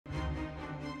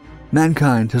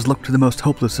Mankind has looked to the most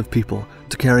hopeless of people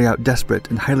to carry out desperate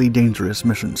and highly dangerous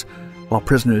missions, while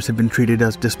prisoners have been treated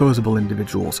as disposable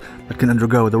individuals that can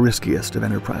undergo the riskiest of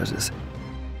enterprises.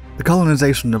 The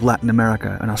colonization of Latin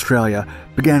America and Australia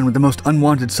began with the most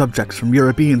unwanted subjects from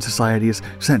European societies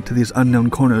sent to these unknown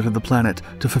corners of the planet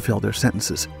to fulfill their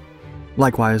sentences.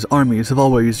 Likewise, armies have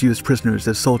always used prisoners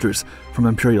as soldiers, from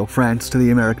Imperial France to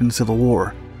the American Civil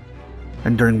War.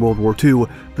 And during World War II,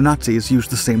 the Nazis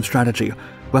used the same strategy,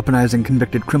 weaponizing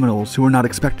convicted criminals who were not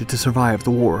expected to survive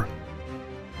the war.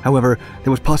 However,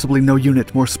 there was possibly no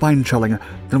unit more spine-chilling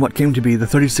than what came to be the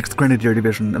 36th Grenadier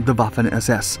Division of the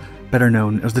Waffen-SS, better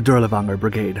known as the Dirlewanger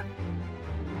Brigade.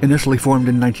 Initially formed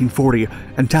in 1940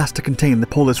 and tasked to contain the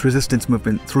Polish resistance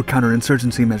movement through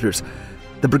counter-insurgency measures,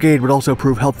 the brigade would also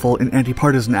prove helpful in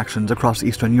anti-partisan actions across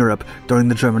Eastern Europe during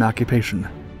the German occupation.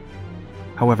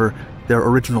 However, their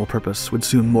original purpose would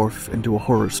soon morph into a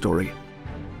horror story.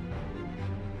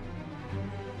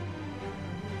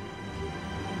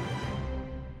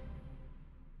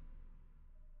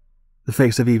 The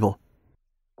face of evil.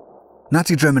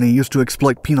 Nazi Germany used to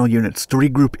exploit penal units to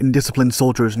regroup indisciplined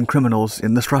soldiers and criminals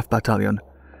in the Strafbataillon.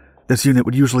 This unit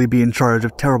would usually be in charge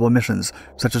of terrible missions,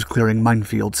 such as clearing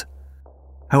minefields.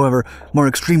 However, more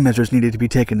extreme measures needed to be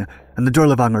taken, and the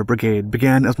Dirlewanger Brigade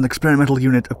began as an experimental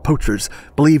unit of poachers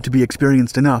believed to be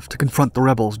experienced enough to confront the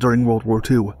rebels during World War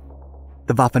II.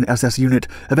 The Waffen-SS unit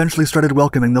eventually started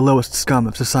welcoming the lowest scum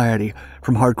of society,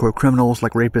 from hardcore criminals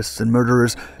like rapists and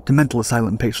murderers to mental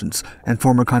asylum patients and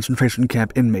former concentration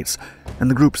camp inmates, and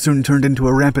the group soon turned into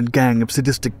a rampant gang of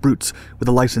sadistic brutes with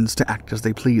a license to act as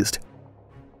they pleased.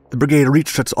 The brigade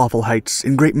reached its awful heights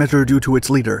in great measure due to its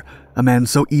leader, a man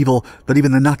so evil that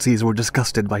even the Nazis were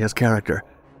disgusted by his character.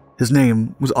 His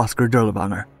name was Oskar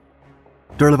Dirlewanger.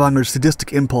 Dirlewanger's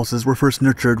sadistic impulses were first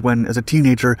nurtured when, as a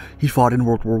teenager, he fought in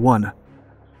World War I.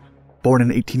 Born in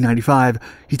 1895,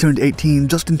 he turned 18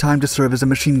 just in time to serve as a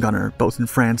machine gunner both in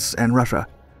France and Russia.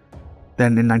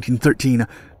 Then, in 1913,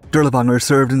 Dirlewanger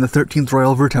served in the 13th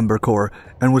Royal Württemberg Corps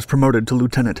and was promoted to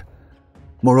lieutenant.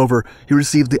 Moreover, he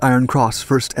received the Iron Cross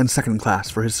first and second class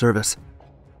for his service.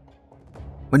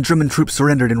 When German troops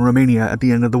surrendered in Romania at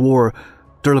the end of the war,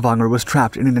 Dirlewanger was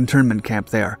trapped in an internment camp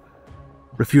there.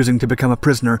 Refusing to become a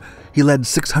prisoner, he led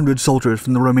 600 soldiers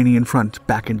from the Romanian front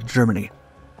back into Germany.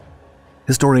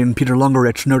 Historian Peter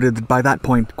Longerich noted that by that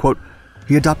point, quote,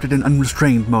 he adopted an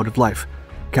unrestrained mode of life,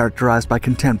 characterized by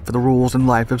contempt for the rules and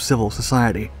life of civil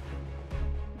society.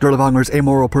 Dirlewanger's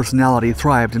amoral personality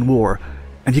thrived in war,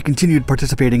 and he continued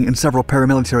participating in several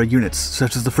paramilitary units,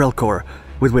 such as the Freikorps,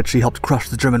 with which he helped crush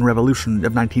the German Revolution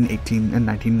of 1918 and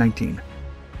 1919.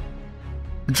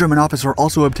 The German officer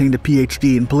also obtained a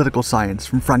PhD in political science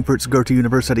from Frankfurt's Goethe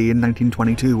University in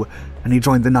 1922, and he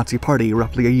joined the Nazi Party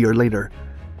roughly a year later.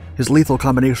 His lethal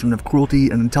combination of cruelty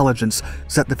and intelligence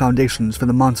set the foundations for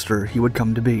the monster he would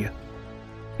come to be.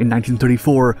 In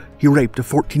 1934, he raped a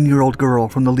 14-year-old girl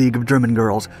from the League of German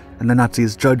Girls, and the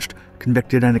Nazis judged,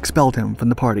 convicted, and expelled him from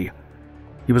the party.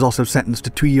 He was also sentenced to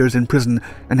 2 years in prison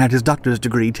and had his doctor's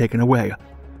degree taken away.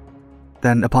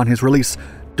 Then, upon his release,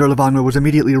 Dirlewanger was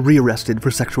immediately rearrested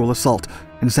for sexual assault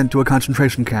and sent to a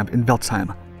concentration camp in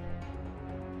Welzheim.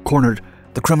 Cornered,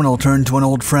 the criminal turned to an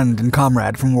old friend and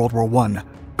comrade from World War I,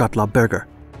 Gottlob Berger.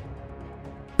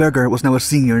 Berger was now a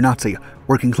senior Nazi,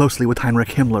 working closely with Heinrich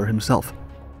Himmler himself.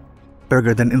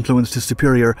 Berger then influenced his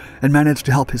superior and managed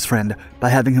to help his friend by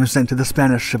having him sent to the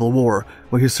Spanish Civil War,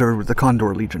 where he served with the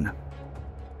Condor Legion.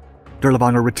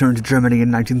 Dirlewanger returned to Germany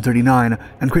in 1939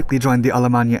 and quickly joined the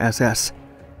Alemannia SS.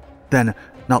 Then,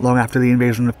 not long after the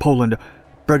invasion of Poland,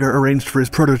 Berger arranged for his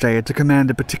protege to command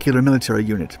a particular military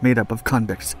unit made up of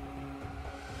convicts.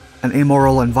 An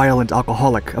amoral and violent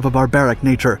alcoholic of a barbaric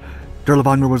nature,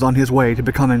 Dirlewanger was on his way to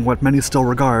becoming what many still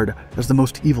regard as the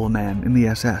most evil man in the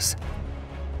SS.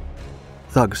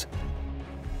 Thugs.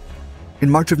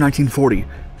 In March of 1940,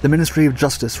 the Ministry of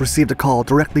Justice received a call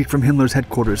directly from Himmler's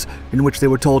headquarters in which they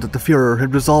were told that the Führer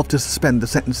had resolved to suspend the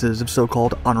sentences of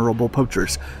so-called honorable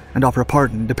poachers and offer a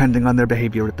pardon depending on their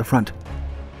behavior at the front.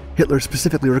 Hitler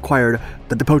specifically required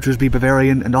that the poachers be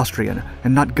Bavarian and Austrian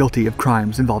and not guilty of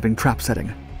crimes involving trap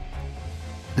setting.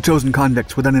 The chosen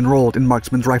convicts were then enrolled in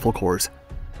marksmen's rifle corps.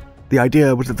 The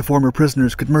idea was that the former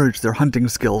prisoners could merge their hunting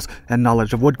skills and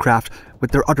knowledge of woodcraft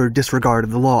with their utter disregard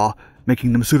of the law,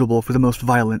 making them suitable for the most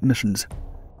violent missions.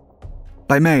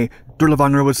 By May,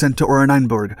 Dirlewanger was sent to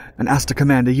Oranienburg and asked to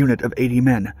command a unit of 80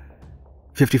 men.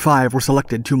 55 were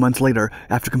selected 2 months later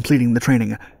after completing the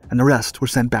training, and the rest were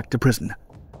sent back to prison.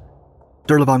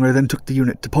 Dirlewanger then took the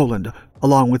unit to Poland,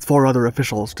 along with 4 other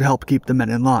officials to help keep the men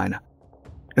in line.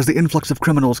 As the influx of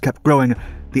criminals kept growing,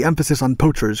 the emphasis on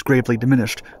poachers gravely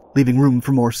diminished, leaving room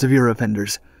for more severe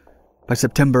offenders. By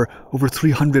September, over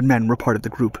 300 men were part of the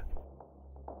group.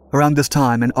 Around this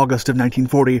time, in August of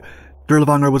 1940,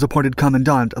 Dirlewanger was appointed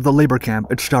commandant of the labor camp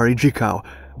at Stary Zwickau,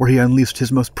 where he unleashed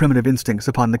his most primitive instincts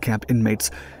upon the camp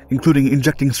inmates, including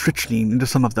injecting strychnine into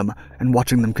some of them and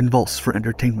watching them convulse for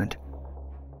entertainment.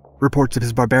 Reports of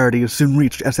his barbarity soon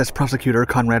reached SS prosecutor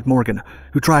Conrad Morgan,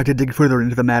 who tried to dig further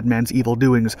into the madman's evil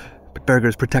doings, but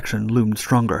Berger's protection loomed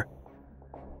stronger.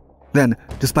 Then,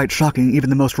 despite shocking even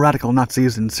the most radical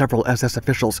Nazis and several SS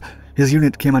officials, his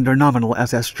unit came under nominal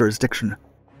SS jurisdiction.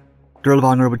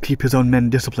 Dirlewanger would keep his own men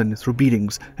disciplined through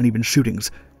beatings and even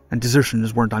shootings, and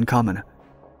desertions weren't uncommon.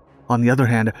 On the other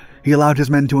hand, he allowed his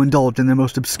men to indulge in their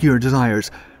most obscure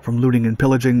desires, from looting and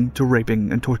pillaging to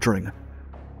raping and torturing.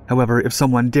 However, if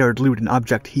someone dared loot an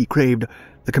object he craved,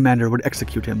 the commander would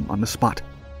execute him on the spot.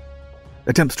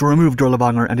 Attempts to remove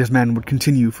Dirlewanger and his men would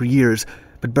continue for years,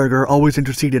 but Berger always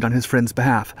interceded on his friend's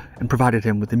behalf and provided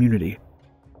him with immunity.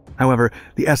 However,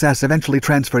 the SS eventually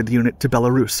transferred the unit to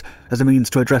Belarus as a means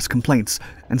to address complaints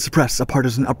and suppress a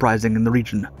partisan uprising in the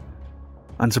region.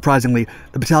 Unsurprisingly,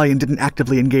 the battalion didn't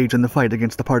actively engage in the fight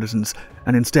against the partisans,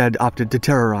 and instead opted to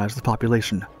terrorize the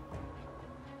population.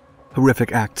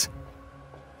 Horrific acts.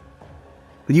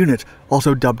 The unit,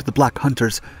 also dubbed the Black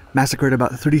Hunters, massacred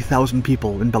about 30,000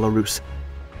 people in Belarus.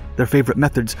 Their favorite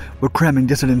methods were cramming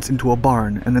dissidents into a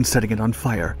barn and then setting it on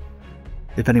fire.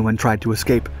 If anyone tried to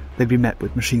escape, they'd be met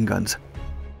with machine guns.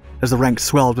 As the ranks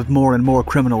swelled with more and more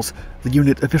criminals, the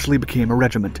unit officially became a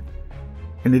regiment.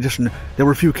 In addition, there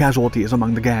were few casualties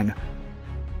among the gang.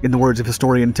 In the words of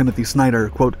historian Timothy Snyder,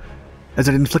 quote, "As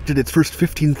it inflicted its first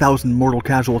 15,000 mortal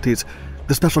casualties,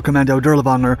 the Special Commando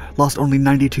Dirlewanger lost only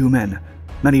 92 men,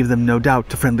 many of them no doubt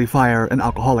to friendly fire and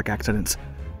alcoholic accidents.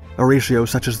 A ratio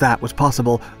such as that was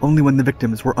possible only when the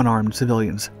victims were unarmed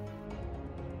civilians."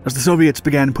 As the Soviets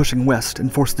began pushing west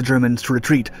and forced the Germans to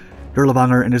retreat,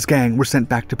 Dirlewanger and his gang were sent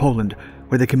back to Poland,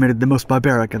 where they committed the most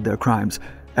barbaric of their crimes,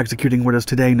 executing what is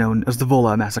today known as the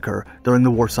Wola massacre during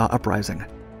the Warsaw Uprising.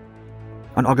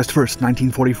 On August 1st,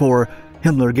 1944,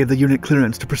 Himmler gave the unit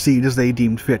clearance to proceed as they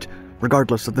deemed fit,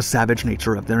 regardless of the savage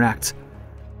nature of their acts.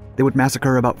 They would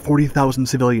massacre about 40,000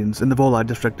 civilians in the Wola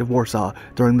district of Warsaw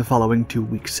during the following 2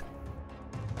 weeks.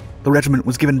 The regiment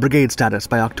was given brigade status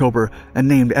by October and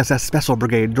named SS Special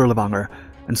Brigade Dirlewanger,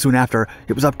 and soon after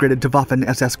it was upgraded to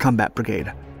Waffen-SS Combat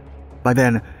Brigade. By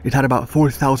then, it had about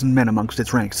 4,000 men amongst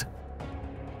its ranks.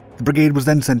 The brigade was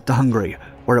then sent to Hungary,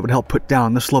 where it would help put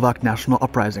down the Slovak national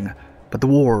uprising, but the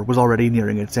war was already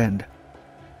nearing its end.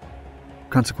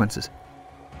 Consequences.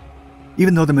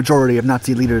 Even though the majority of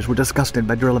Nazi leaders were disgusted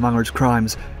by Dirlewanger's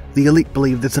crimes, the elite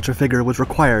believed that such a figure was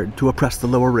required to oppress the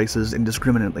lower races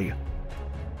indiscriminately.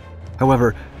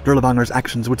 However, Dirlewanger's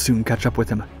actions would soon catch up with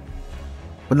him.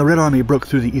 When the Red Army broke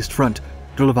through the East Front,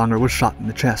 Dirlewanger was shot in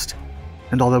the chest,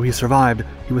 and although he survived,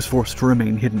 he was forced to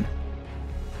remain hidden.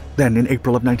 Then, in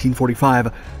April of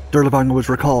 1945, Dirlewanger was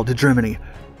recalled to Germany,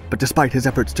 but despite his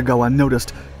efforts to go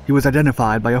unnoticed, he was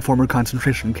identified by a former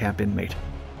concentration camp inmate.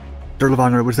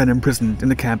 Dirlewanger was then imprisoned in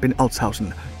the camp in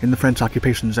Altshausen, in the French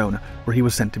occupation zone, where he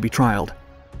was sent to be trialed.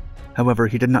 However,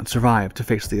 he did not survive to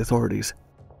face the authorities.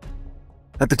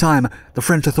 At the time, the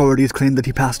French authorities claimed that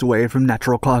he passed away from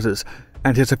natural causes,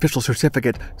 and his official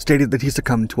certificate stated that he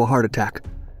succumbed to a heart attack.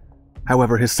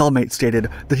 However, his cellmate stated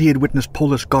that he had witnessed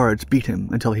Polish guards beat him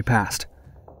until he passed.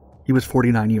 He was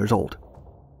 49 years old.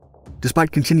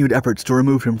 Despite continued efforts to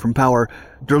remove him from power,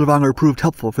 Dirlewanger proved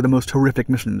helpful for the most horrific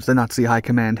missions the Nazi high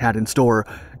command had in store,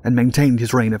 and maintained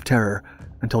his reign of terror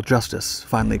until justice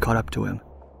finally caught up to him.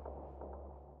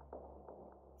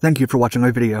 Thank you for watching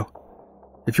our video.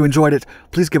 If you enjoyed it,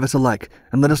 please give us a like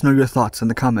and let us know your thoughts in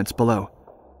the comments below.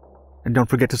 And don't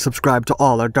forget to subscribe to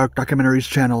all our Dark Documentaries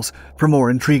channels for more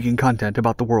intriguing content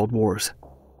about the World Wars.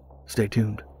 Stay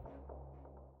tuned.